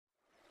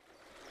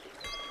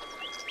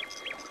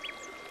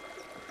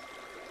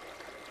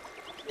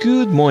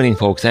Good morning,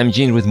 folks. I'm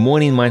Gene with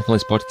Morning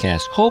Mindfulness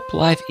Podcast. Hope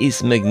life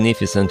is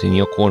magnificent in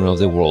your corner of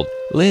the world.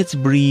 Let's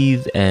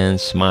breathe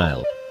and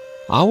smile.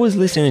 I was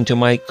listening to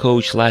my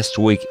coach last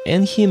week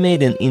and he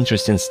made an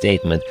interesting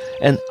statement,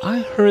 and I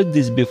heard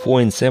this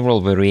before in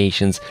several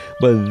variations,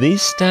 but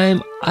this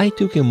time I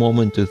took a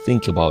moment to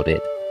think about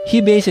it.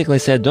 He basically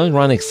said, don't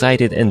run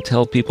excited and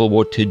tell people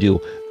what to do.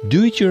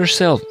 Do it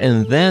yourself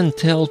and then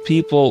tell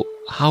people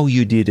how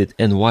you did it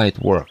and why it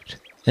worked.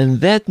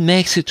 And that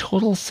makes a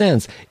total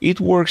sense.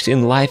 It works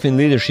in life and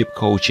leadership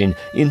coaching,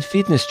 in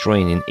fitness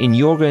training, in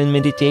yoga and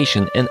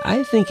meditation, and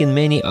I think in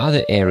many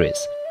other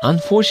areas.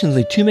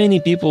 Unfortunately, too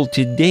many people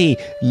today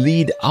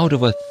lead out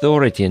of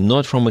authority,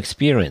 not from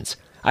experience.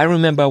 I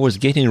remember I was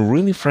getting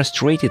really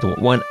frustrated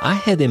when I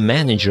had a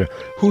manager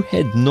who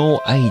had no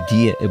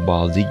idea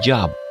about the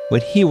job,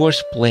 but he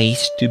was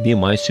placed to be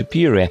my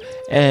superior,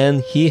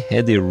 and he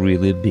had a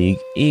really big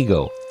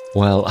ego.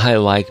 Well, I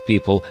like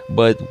people,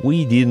 but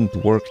we didn't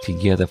work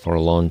together for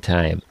a long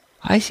time.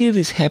 I see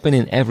this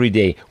happening every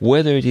day,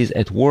 whether it is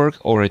at work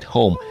or at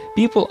home.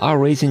 People are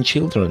raising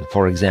children,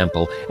 for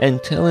example,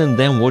 and telling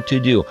them what to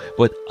do,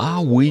 but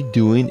are we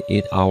doing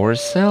it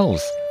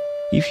ourselves?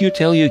 If you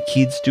tell your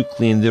kids to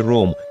clean the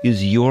room,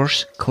 is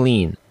yours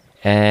clean?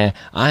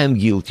 I'm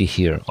guilty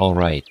here,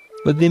 alright.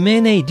 But the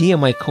main idea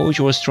my coach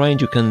was trying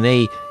to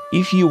convey,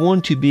 if you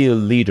want to be a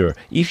leader,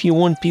 if you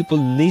want people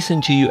to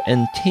listen to you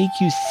and take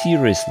you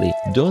seriously,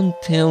 don't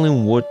tell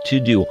them what to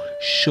do.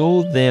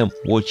 Show them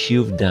what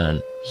you've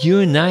done. You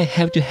and I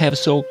have to have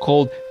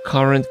so-called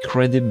current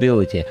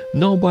credibility.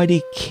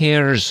 Nobody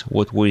cares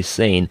what we're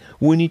saying.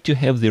 We need to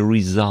have the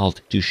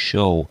result to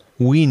show.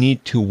 We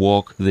need to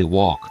walk the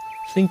walk.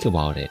 Think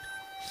about it.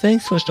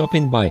 Thanks for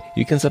stopping by.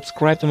 You can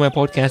subscribe to my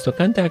podcast or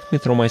contact me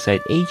through my site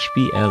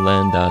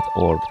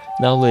hpln.org.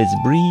 Now let's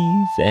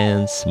breathe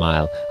and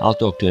smile. I'll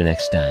talk to you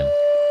next time.